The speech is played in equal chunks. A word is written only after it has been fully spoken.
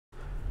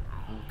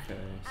Okay,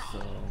 so...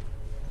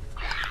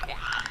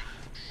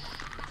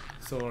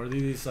 So are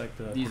these like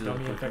the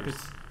dummy infected?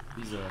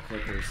 These are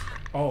clickers.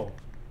 Oh.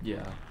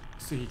 Yeah.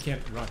 So he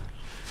can't run.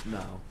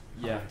 No.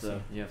 You have to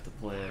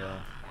play it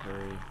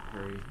very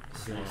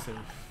Very safe.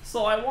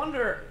 So I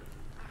wonder...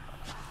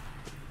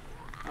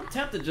 I'm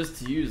tempted just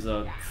to use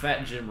a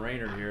Fat Jim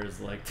Raynor here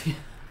as like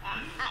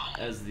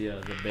as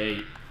the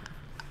bait.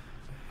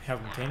 Have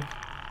him tank?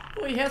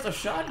 Well, he has a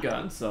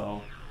shotgun,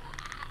 so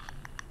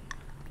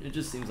it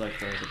just seems like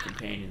the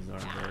companions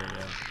aren't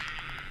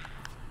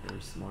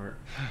very smart.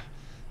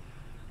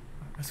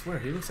 I swear,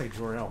 he looks like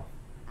Jor-El,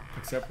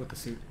 except with the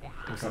suit.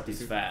 Except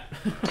he's fat.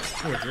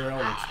 Oh, Jor-El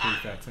looks pretty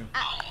fat too.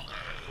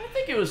 I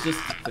think it was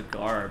just the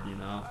garb, you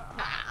know.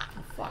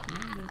 Oh, fuck,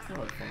 man, I didn't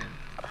throw it for him.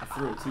 I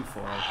threw it too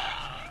far.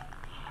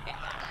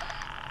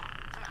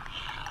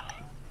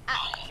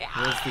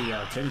 Where's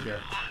the teddy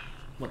bear?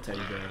 What teddy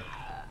bear?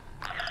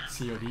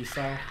 COD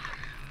style?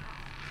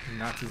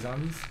 Nazi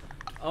zombies?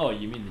 Oh,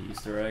 you mean the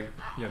Easter egg?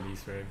 Yeah, the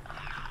Easter egg.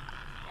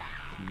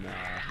 Nah,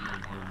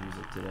 I'm gonna use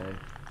it today.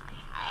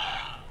 I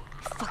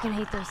fucking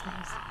hate those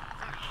things.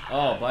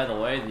 Oh, by the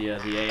way,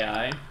 the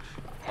AI.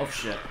 Oh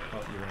shit.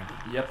 Oh, you ran.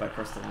 Yep, I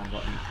pressed the wrong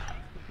button.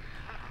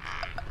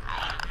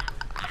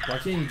 Why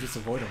can't you just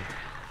avoid them?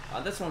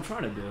 That's what I'm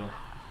trying to do.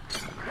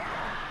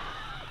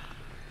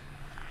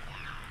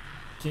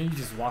 Can't you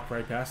just walk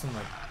right past them?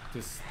 Like,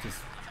 just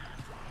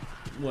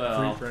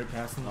Well, creep right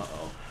past them?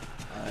 uh-oh.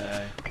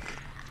 I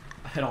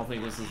don't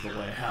think this is the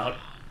way out.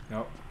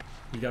 Nope.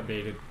 You got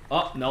baited.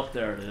 Oh, nope,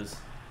 there it is.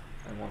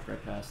 I walked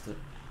right past it.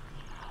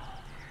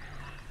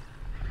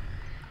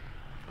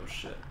 Oh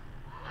shit.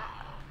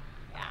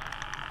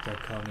 They're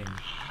coming.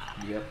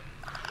 Yep.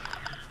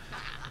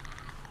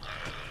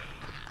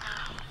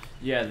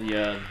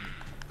 Yeah,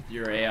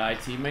 your AI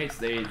teammates,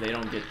 they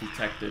don't get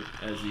detected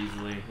as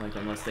easily, like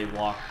unless they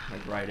walk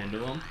like right into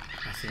them.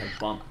 I see. Like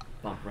bump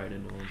right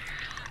into them.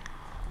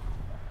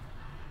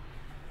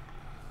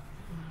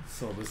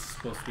 So this is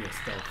supposed to be a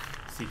stealth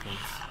sequence.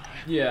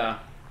 Yeah,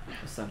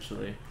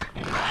 essentially.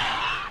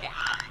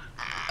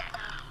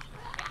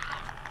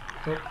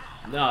 Oh.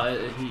 No,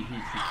 he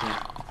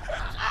can't.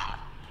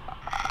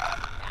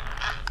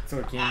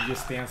 So can you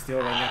just stand still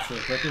right next to the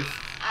clickers?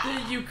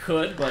 You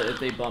could, but if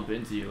they bump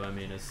into you, I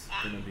mean, it's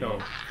gonna be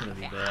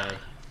bad.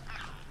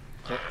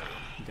 Oh,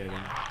 dead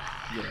end.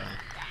 Yeah.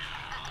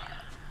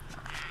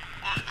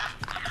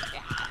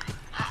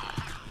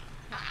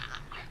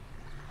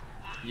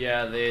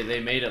 Yeah, they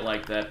made it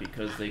like that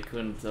because they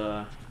couldn't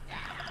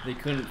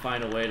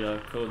find a way to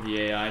code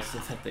the AI so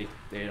that they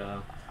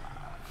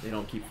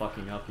don't keep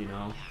fucking up, you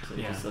know. So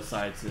they just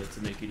decided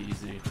to make it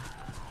easy.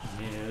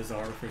 Yeah, it's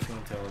artificial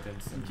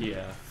intelligence.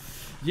 Yeah.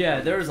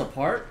 Yeah, there was a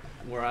part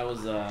where I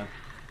was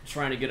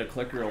trying to get a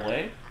clicker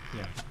away.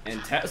 Yeah.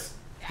 And Tess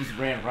just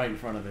ran right in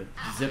front of it,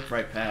 zipped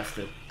right past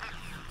it.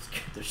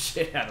 Scared the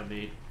shit out of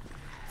me.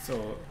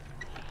 So,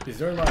 is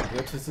there a lot of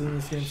glitches in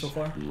this game so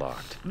far?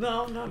 Locked.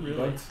 No, not really.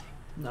 Bugs?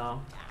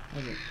 No.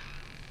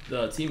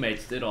 The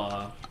teammates did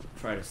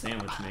try to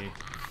sandwich me.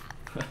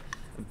 I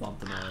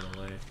bumped them out of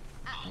the way.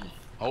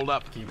 Hold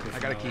up. I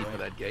got a key for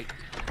that gate.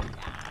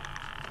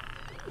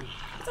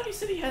 I thought he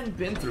said he hadn't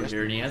been through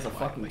here and he has a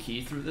fucking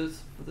key through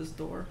this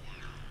door.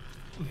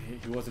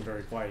 He wasn't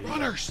very quiet.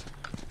 Runners!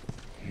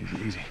 Easy,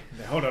 easy.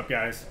 Hold up,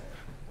 guys.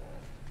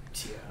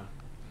 Yeah.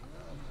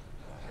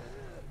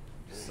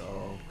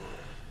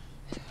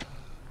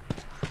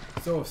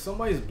 So if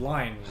somebody's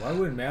blind, why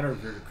would it matter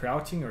if you're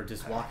crouching or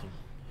just walking?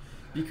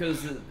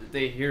 because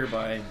they hear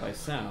by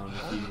sound.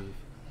 If you,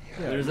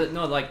 Yeah. there's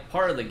like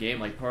part of the game,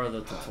 like part of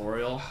the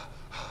tutorial,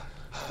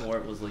 where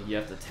it was like you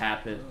have to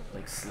tap it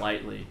like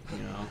slightly, you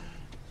know,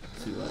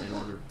 to in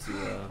order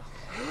to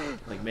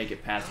like make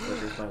it past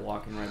clickers by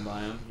walking right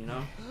by them, you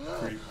know.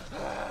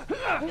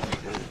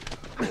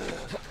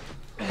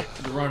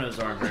 The runners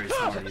aren't very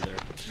smart either.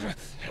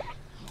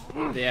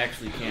 They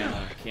actually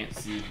can't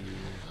see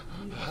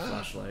the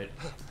flashlight.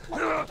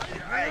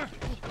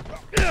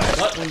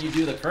 But when you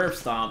do the curve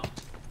stomp,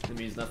 it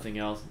means nothing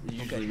else. It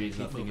usually means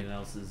nothing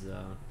else is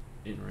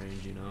in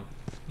range, you know.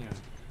 Yeah.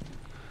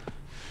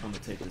 I'm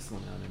gonna take this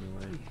one out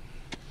anyway.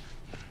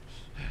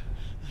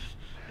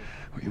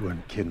 Well, you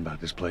weren't kidding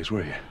about this place,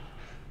 were you?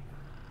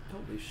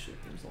 Holy shit,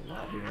 there's a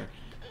lot here.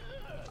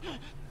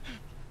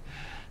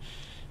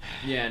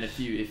 Yeah, and if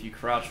you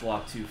crouch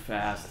walk too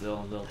fast,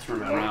 they'll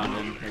turn around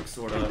and like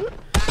sort of,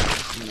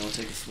 you know,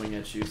 take a swing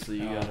at you. So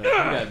you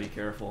gotta be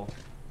careful.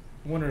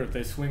 I wonder if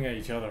they swing at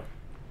each other.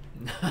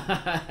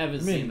 I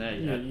haven't seen that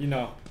yet. You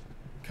know,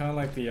 kind of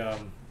like the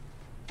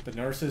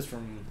nurses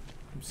from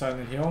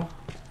Silent Hill.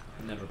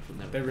 Never.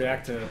 They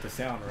react to the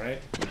sound,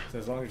 right? So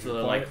as long as you're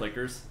they're quiet, like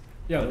clickers.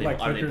 Yeah, they're like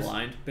clickers. Are they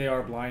blind? They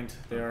are blind.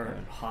 They are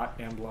hot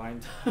and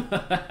blind.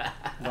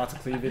 Lots of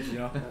cleavage, you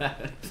know.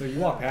 So you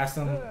walk past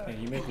them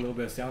and you make a little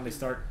bit of sound, they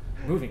start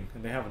moving,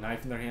 and they have a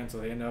knife in their hand, so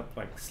they end up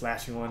like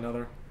slashing one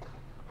another.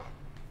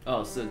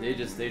 Oh, so they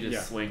just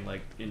swing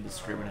like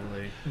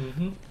indiscriminately.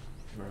 Mm-hmm.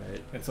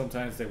 Right. And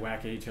sometimes they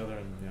whack at each other,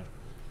 and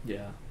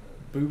yeah.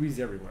 boobies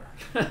everywhere.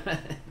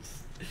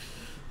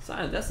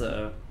 Silent. That's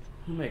a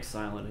Who makes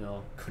Silent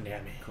Hill?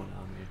 Konami.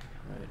 Konami,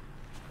 right.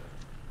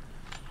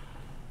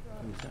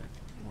 Who's that?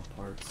 More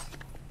parts.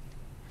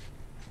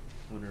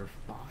 Wonder if...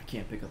 Oh, I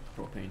can't pick up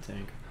the propane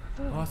tank.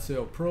 I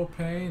sell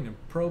propane and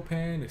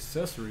propane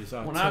accessories,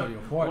 I'll When tell you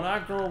what. When I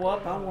grow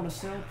up, I want to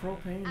sell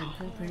propane and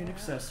propane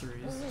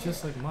accessories.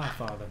 Just like my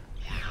father.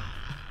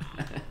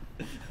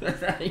 You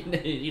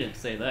didn't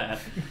say that.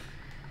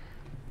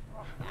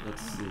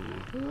 Let's see.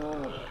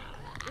 Oh,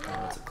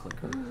 that's a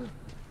clicker.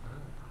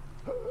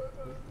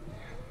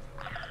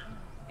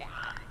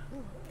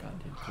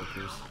 Goddamn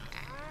clickers.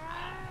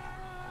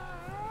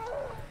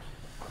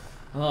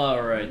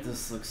 Alright,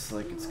 this looks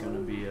like it's gonna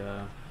be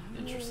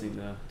interesting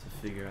to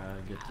figure out how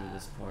to get through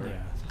this part.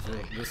 Yeah, so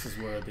this is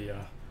where the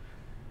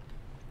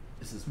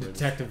This is where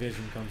detective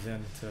vision comes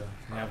in to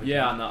navigate.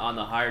 Yeah, on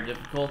the higher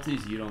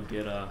difficulties, you don't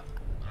get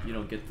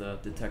the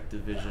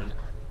detective vision.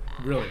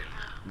 Really?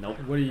 Nope.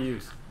 What do you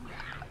use?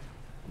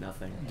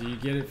 Nothing. Do you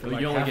get it for Well,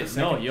 like you only half a get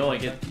second?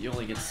 you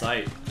only get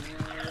sight.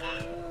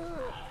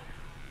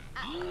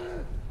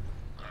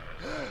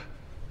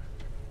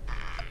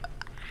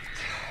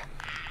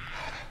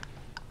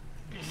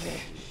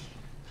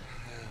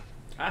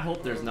 I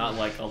hope there's not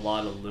like a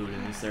lot of loot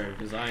in this area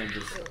because I am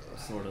just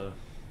sort of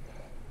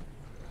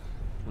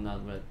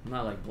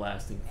not like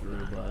blasting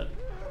through, but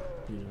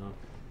you know.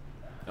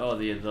 Oh,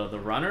 the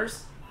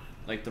runners,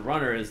 like the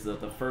runner is the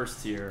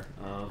first tier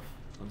of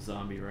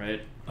zombie,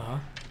 right? Uh-huh.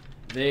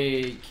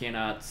 They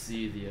cannot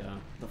see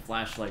the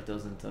flashlight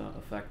doesn't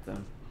affect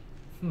them.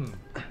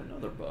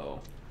 Another bow.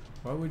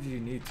 Why would you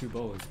need 2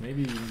 bows?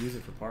 Maybe you can use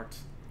it for parts.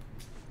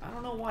 I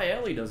don't know why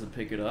Ellie doesn't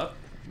pick it up.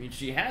 I mean,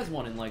 she has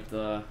one in like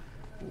the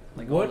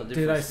all What the did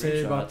different I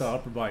say about screenshots. the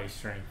upper body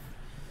strength?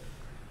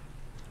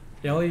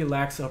 Ellie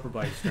lacks upper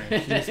body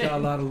strength. She's got a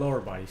lot of lower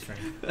body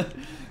strength.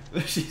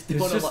 She's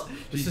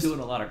doing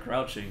a lot of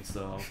crouching,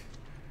 so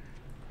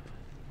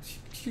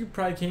She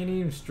probably can't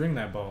even string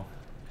that bow.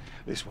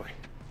 This way.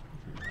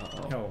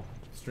 uh-oh. Hell,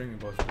 stringing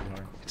bow's pretty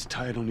hard. It's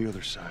tied on the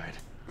other side.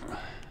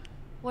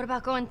 What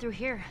about going through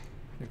here?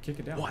 You kick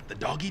it down. What, the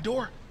doggy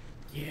door?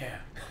 Yeah.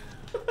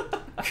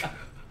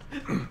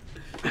 Be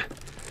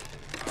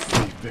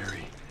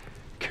very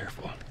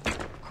careful.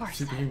 Of course.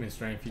 Superhuman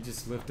strength. He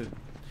just lifted.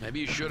 Maybe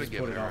you should have Just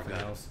put given it her off a the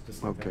gun. house.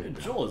 Just like Okay. And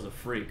that. Joel is a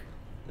freak.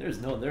 There's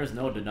no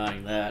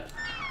denying that.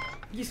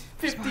 He's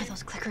There's 50, more of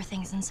those clicker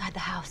things inside the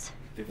house.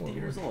 50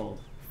 years old.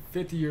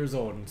 50 years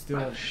old and still.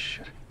 Oh,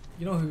 shit.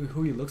 You know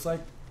who he looks like?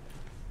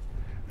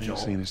 I Joel.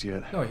 ain't seen this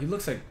yet. No, he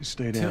looks like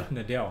Stay Tiff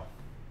down. Nadell.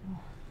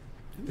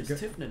 Who's Okay.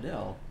 Tiff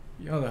Nadell?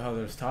 You know how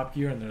there's Top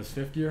Gear and there's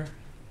Fifth Gear?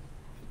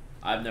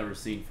 I've never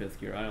seen Fifth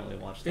Gear. I only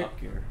watched Top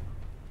Gear.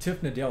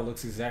 Tiff Nadell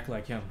looks exactly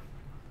like him.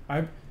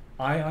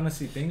 I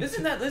honestly think.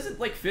 Isn't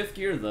like Fifth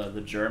Gear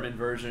the German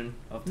version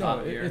of Top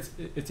No, Gear?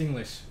 it's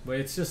English, but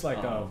it's just like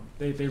Oh.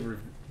 they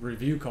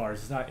review cars.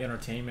 It's not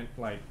entertainment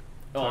like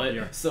Top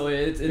Gear. So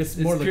it's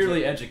more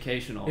purely legit.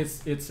 educational.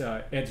 It's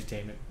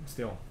edutainment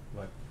still,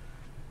 but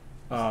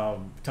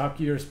Top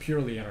Gear is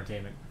purely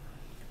entertainment.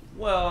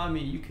 Well, I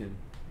mean,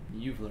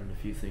 you've learned a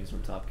few things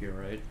from Top Gear,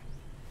 right?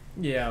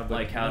 Yeah, but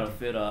Like how to nothing-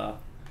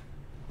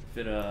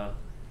 fit a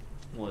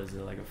what is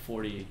it, like a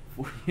 40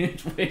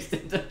 inch waist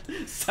into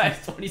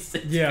size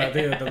 26 Yeah,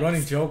 pants. the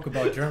running joke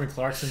about Jeremy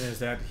Clarkson is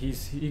that he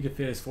could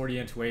fit his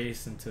 40-inch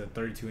waist into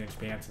 32-inch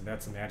pants, and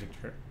that's a magic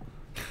trick.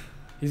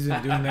 He's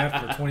been doing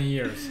that for 20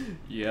 years.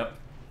 Yep.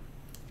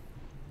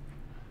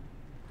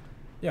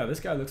 Yeah, this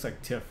guy looks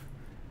like Tiff.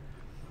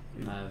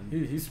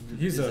 He's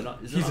is a it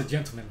on- is it he's a on-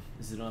 gentleman.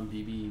 Is it on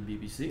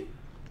BBC?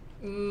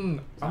 I'm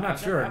I've not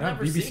sure. I've Not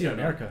never seen BBC it, no.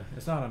 America.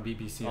 It's not on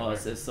BBC Oh,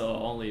 America. so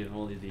only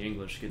the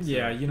English gets.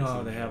 Yeah, to- you know gets how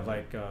to they have enjoy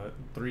it.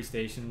 like 3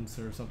 stations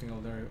or something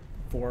over there,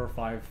 4 or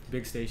 5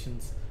 big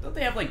stations. Don't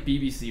they have like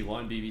BBC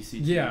 1, BBC 2,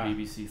 Yeah.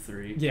 BBC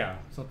 3? Yeah,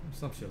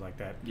 some shit like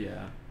that.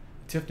 Yeah.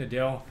 Tiff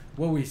Nadell,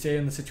 what we say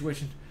in the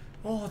situation?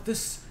 Oh,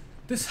 this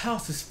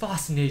house is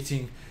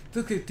fascinating.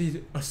 Look at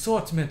the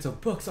assortment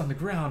of books on the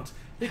ground.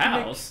 It can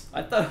make House?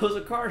 I thought it was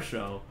a car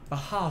show. a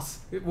house.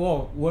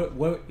 Well,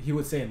 what he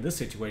would say in this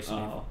situation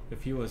Oh.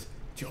 if he was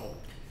Joel.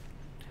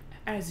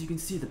 As you can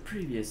see, the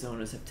previous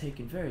owners have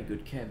taken very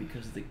good care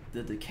because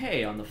the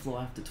decay on the floor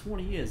after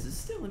 20 years is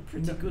still in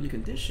pretty No, good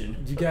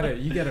condition. You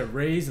gotta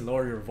raise and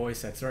lower your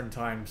voice at certain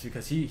times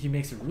because he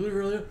makes it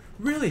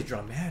really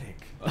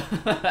dramatic.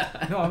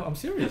 No, I'm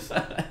serious.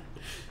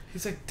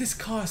 He's like, this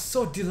car is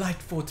so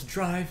delightful to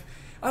drive.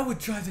 I would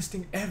drive this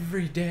thing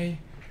every day.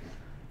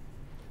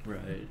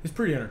 Right. It's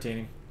pretty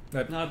entertaining.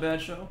 But Not a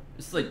bad show.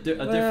 It's like a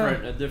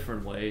Well-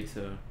 different way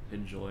to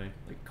enjoy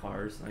like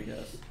cars, I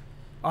guess.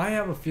 I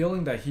have a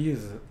feeling that he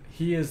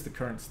is the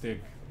current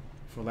Stig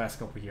for the last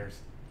couple of years.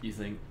 You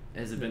think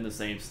has it been the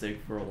same stick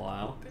for a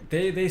while?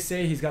 They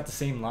say he's got the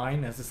same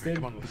line as the Stig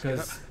Come on, let's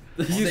because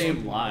The he's-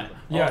 same line.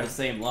 Yeah. Oh, the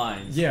same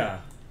lines. Yeah.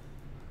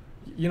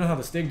 You know how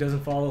the Stig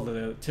doesn't follow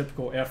the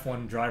typical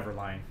F1 driver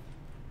line.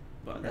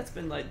 But that's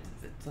been like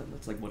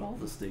that's like what all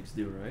the sticks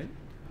do, right?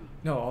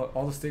 No,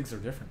 all the Stigs are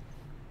different.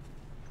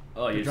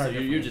 Oh, drive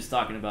you're F1. just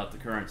talking about the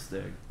current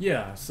stick.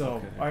 Yeah,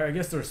 so Okay. I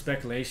guess there's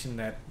speculation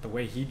that the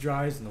way he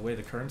drives and the way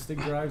the current stick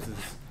drives is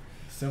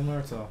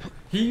similar. So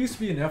he used to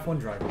be an F1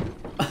 driver.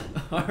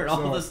 Are all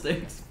So- the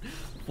sticks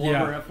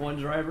former Yeah. F1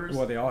 drivers?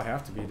 Well, they all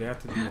have to be. They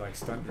have to be like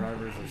stunt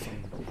drivers or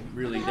some.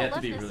 Really, Who they the have to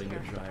hell be left really this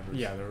good here? drivers.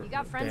 Yeah, they're. You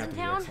got they friends have in to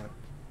be town? excellent.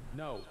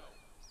 No.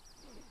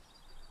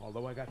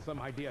 Although I got some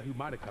idea who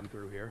might have come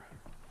through here.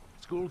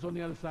 School's on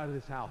the other side of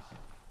this house.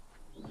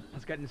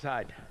 Let's get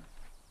inside.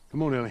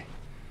 Come on, Ellie.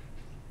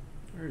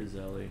 Where is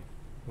Ellie?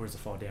 Where's the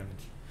fall damage?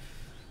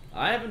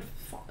 I haven't.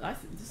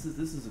 This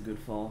is a good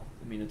fall.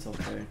 I mean, it's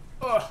okay.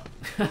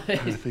 I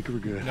think we're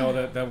good. No,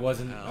 that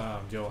wasn't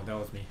Joe. That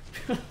was me.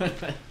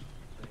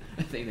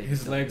 I think they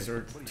His killed legs it.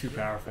 are too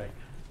powerful.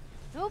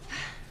 Nope.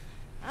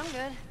 I'm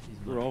good. He's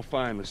We're much, all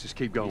fine. Let's just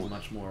keep he's going.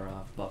 much more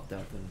buffed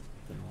out than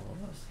all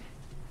of us.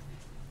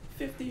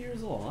 50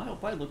 years old. I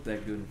hope I look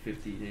that good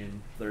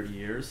in 30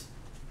 years.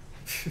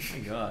 My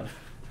God.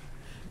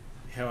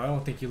 Hell, I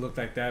don't think you looked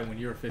like that when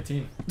you were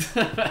 15.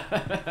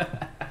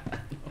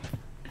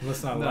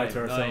 Let's not lie to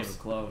Not even ourselves.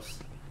 close.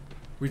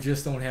 We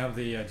just don't have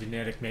the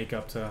genetic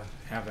makeup to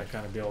have that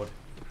kind of build.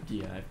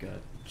 Yeah, I've got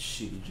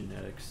shitty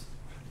genetics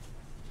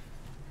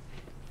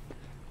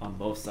on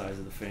both sides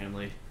of the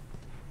family.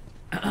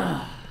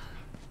 For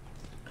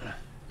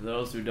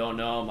those who don't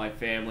know, my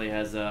family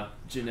has a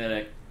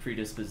genetic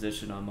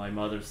predisposition on my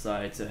mother's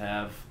side to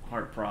have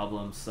heart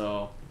problems,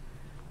 so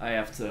I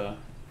have to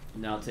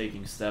now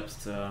taking steps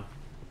to,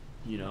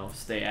 you know,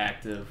 stay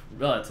active,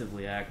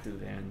 relatively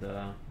active, and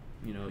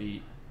you know,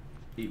 eat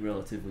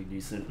relatively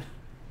decent.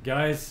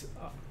 Guys,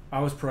 I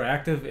was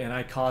proactive and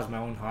I caused my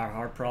own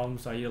heart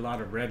problems. I eat a lot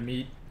of red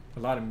meat, a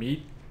lot of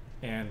meat,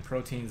 and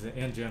proteins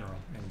in general,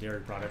 and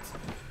dairy products.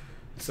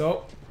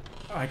 So,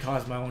 I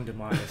caused my own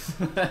demise.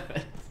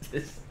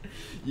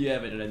 You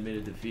haven't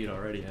admitted defeat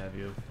already, have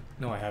you?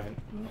 No, I haven't.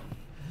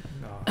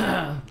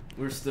 No.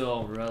 We're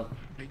still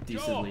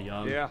decently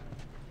young. Yeah.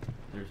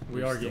 We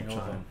there's are still getting old,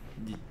 time.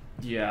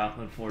 Yeah,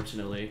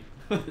 unfortunately.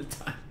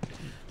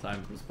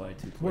 time goes by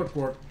too quick.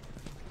 Work.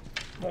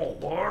 Oh,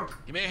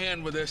 work! Give me a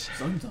hand with this.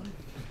 Sometime.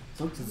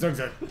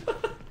 Zigzag.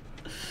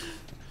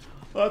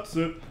 That's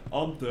it.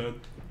 I'm dead.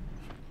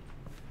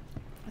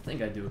 I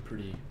think I do a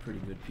pretty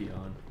good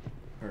peon.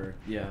 Or,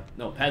 yeah.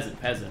 No, peasant.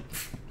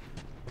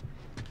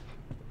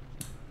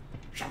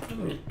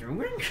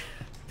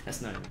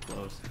 That's not even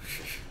close.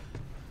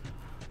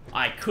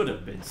 I could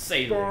have been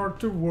sailing. Start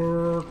to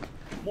work.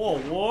 More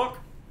work?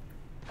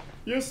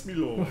 Yes, me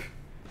lord.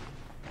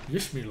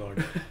 Yes, me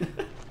lord.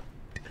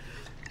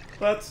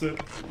 That's it.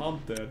 I'm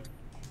dead.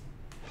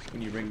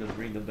 When you ring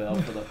the bell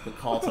for the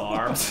call to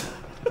arms.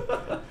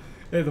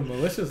 Hey, the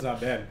militia's not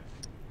bad.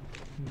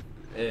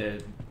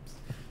 You'd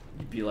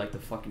be like the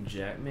fucking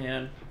Jack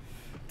man.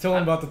 Tell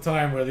them about the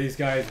time where these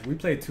guys, we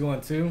played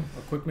 2-on-2,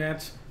 a quick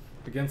match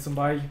against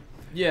somebody.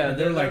 Yeah, and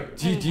they're like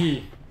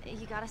GG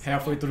You got a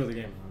halfway second? through the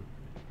game.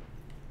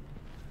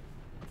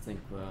 I think.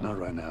 Not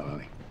right now,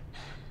 Ellie.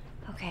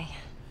 Okay.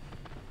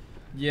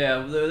 Yeah,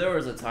 there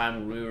was a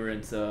time when we were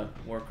into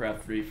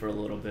Warcraft 3 for a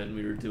little bit, and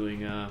we were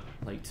doing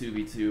like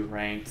 2v2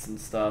 ranks and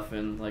stuff,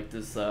 and like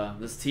this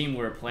team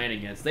we were playing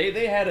against,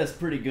 they had us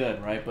pretty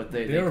good, right? But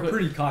they They were couldn't-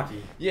 pretty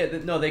cocky. Yeah,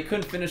 no, they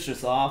couldn't finish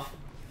us off,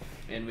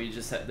 and we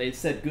just they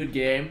said good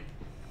game,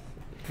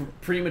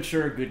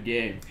 premature good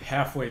game.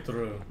 Halfway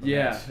through. the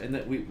Yeah, match. and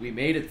that we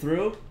made it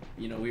through.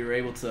 You know, we were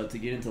able to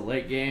get into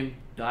late game.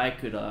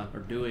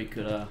 Dewey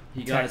could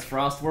he got Tech. his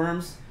frost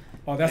worms.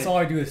 Oh, that's all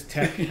I do is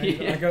tech.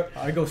 Yeah.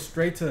 I go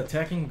straight to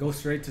attacking, go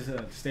straight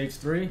to stage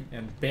 3,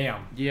 and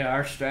bam. Yeah,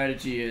 our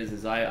strategy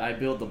is I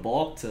build the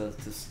bulk to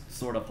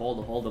sort of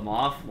hold them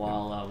off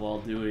while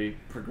Dewey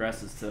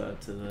progresses to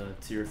the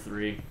tier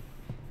 3.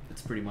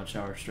 It's pretty much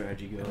how our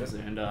strategy goes,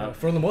 and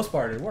For the most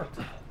part, it worked.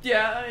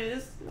 yeah, I mean,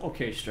 it's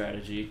okay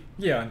strategy.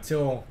 Yeah,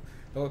 until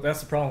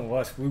that's the problem with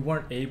us. We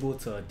weren't able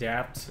to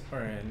adapt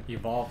and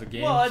evolve the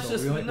game. Well, it's so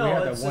just we had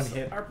that it's one just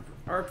hit.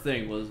 our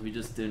thing was we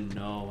just didn't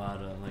know how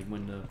to like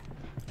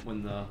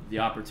when the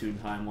opportune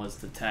time was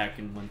to attack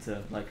and when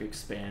to like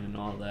expand and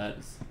all that.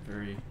 It's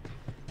very.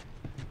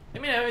 I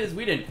mean,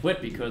 we didn't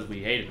quit because we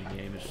hated the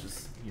game. It's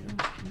just, you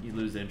know, you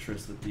lose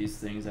interest with these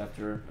things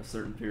after a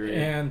certain period.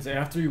 And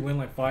after you win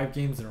like 5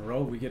 games in a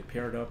row, we get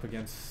paired up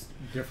against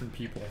different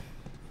people.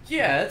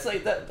 Yeah, it's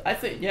like that. I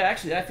think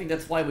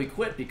that's why we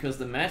quit, because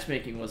the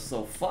matchmaking was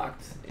so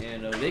fucked,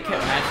 and they kept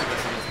matching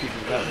us against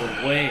people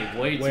that were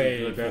way too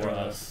good better for than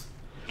us.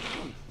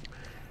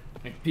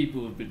 Like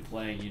people who've been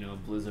playing, you know,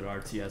 Blizzard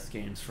RTS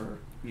games for,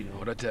 you know,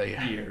 What'd I tell you?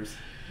 years.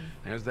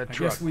 There's that I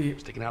truck guess we-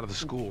 sticking out of the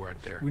school right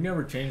there. We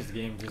never changed the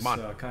game, just Come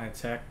on. kind of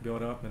attack,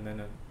 build up, and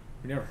then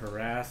we never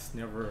harassed,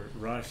 never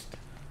rushed,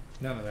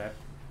 none of that.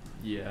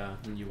 Yeah,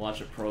 when you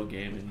watch a pro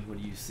game and when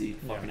you see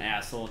Yeah. fucking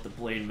asshole with the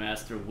Blade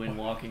Master wind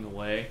walking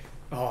away.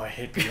 Oh, I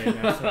hate the Blade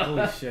Master.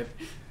 Holy shit.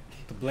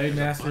 The Blade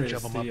Master bunch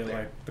is of 'em up the there.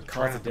 like the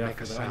Try cause not of to death make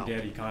for a the sound.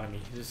 undead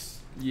economy. Just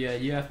Yeah,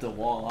 you have to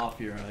wall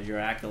off your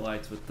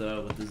acolytes with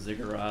the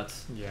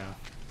ziggurats. yeah.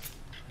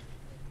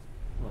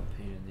 What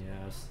a pain in the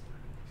ass.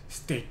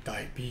 State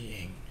thy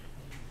being.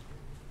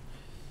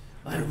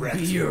 I will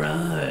be your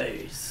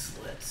eyes.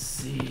 Let's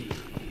see.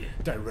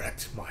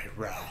 Direct my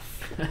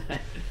wrath.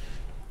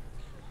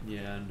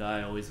 Yeah, and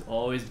I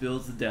always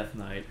builds the Death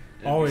Knight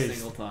every Always.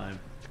 single time.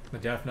 The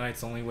Death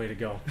Knight's the only way to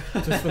go.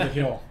 Just for the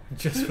heal.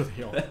 Just for the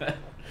heal.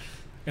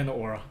 And the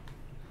aura.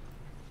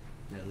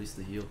 Yeah, at least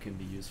the heal can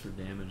be used for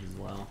damage as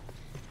well.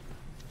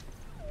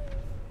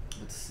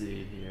 Let's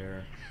see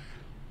here.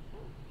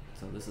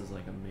 So this is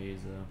like a maze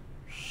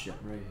of shit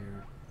right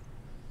here.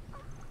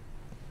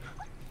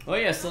 Oh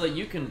yeah, so that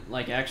you can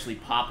like actually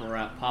pop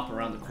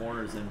around the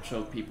corners and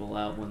choke people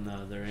out when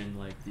they're in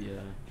like the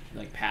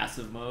like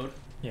passive mode.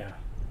 Yeah.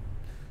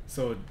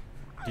 So,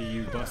 do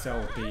you bust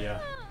out with the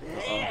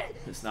Uh-oh,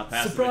 it's not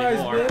passive surprise,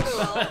 anymore.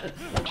 bitch!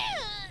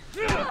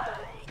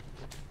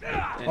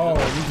 And Oh,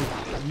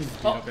 you just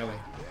beat up Ellie.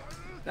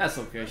 that's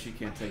okay. She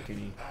can't take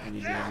any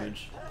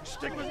damage.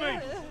 Stick with me.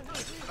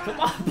 Come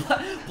on,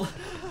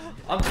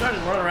 I'm trying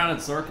to run around in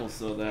circles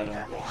so that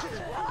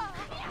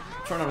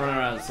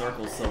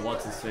so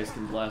what's his face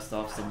can blast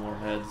off some more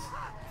heads.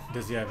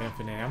 Does he have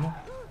infinite ammo?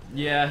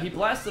 Yeah, he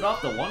blasted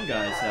off the one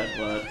guy's head,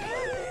 but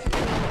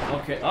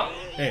okay. Oh,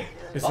 Hey,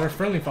 is there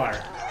friendly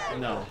fire?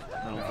 no,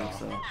 I don't think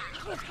so.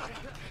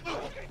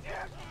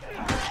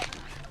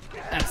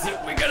 That's it.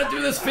 We gotta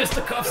do this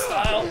fisticuff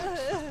style.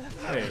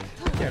 Hey,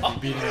 you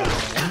can't be beating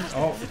everyone.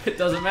 Oh, It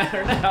doesn't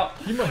matter now.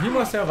 he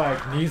must have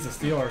like knees of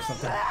steel or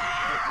something.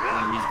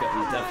 And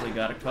he's definitely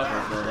got it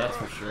covered though. That's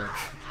for sure.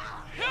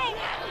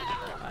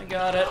 I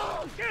got it.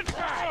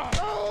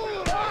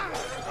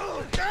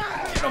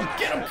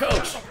 Get him,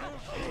 coach.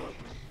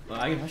 Well,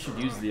 I should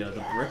use the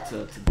brick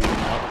to beat him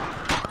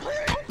up. Look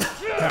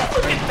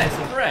at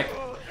that brick.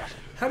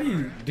 How do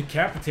you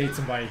decapitate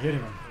somebody hitting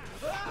him?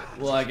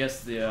 Well, I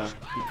guess the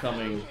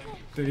becoming.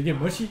 Did he get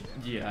mushy?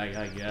 Yeah,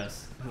 I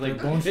guess.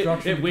 Like bone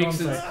structure it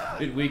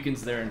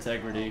weakens their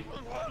integrity.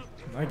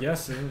 I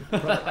guess.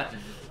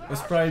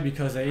 It's probably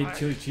because they ate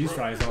chili cheese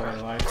fries all their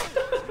lives.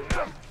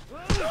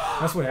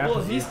 That's what happens.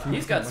 Well,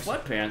 he's got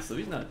sweatpants, so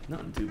he's not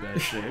in too bad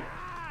shape.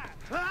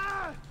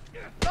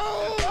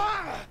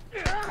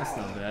 That's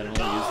not bad.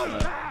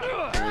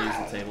 Only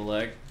use the table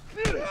leg.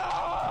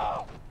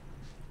 I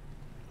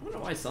wonder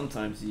why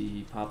sometimes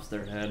he pops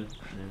their head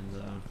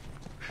and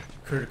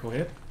Critical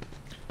hit.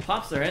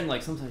 pops their head and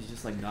like sometimes he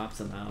just like knocks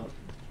them out.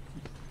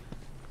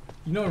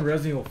 You know in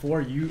Resident Evil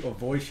 4 you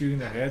avoid shooting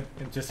their head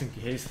and just in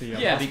case the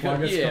Yeah, Las because-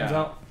 Plagas yeah. comes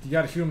out. You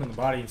gotta shoot them in the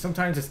body. And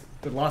sometimes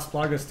the Las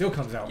Plagas still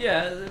comes out.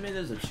 Yeah, I mean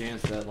there's a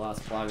chance that Las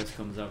Plagas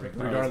comes out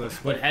regardless.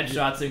 But but-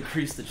 headshots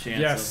increase the chance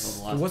Yes. of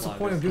So Las what's the Plagas.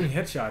 point of doing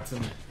headshots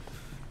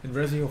in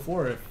Resident Evil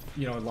 4 if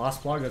you know Las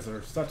Plagas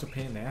are such a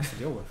pain in the ass to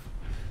deal with?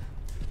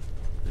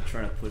 They're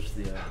trying to push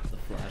the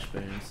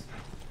flashbangs.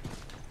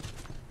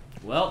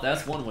 Well,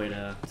 that's one way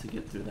to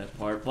get through that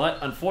part, but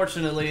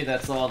unfortunately,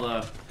 that's all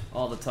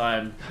the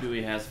time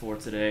Dewey has for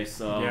today.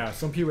 So Yeah,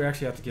 some people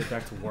actually have to get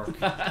back to work.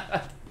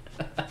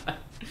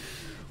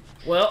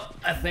 Well,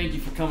 I thank you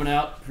for coming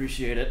out.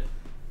 Appreciate it.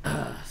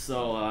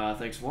 So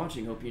thanks for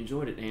watching. Hope you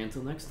enjoyed it, and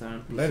until next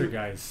time. Peace Later, out.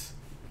 guys.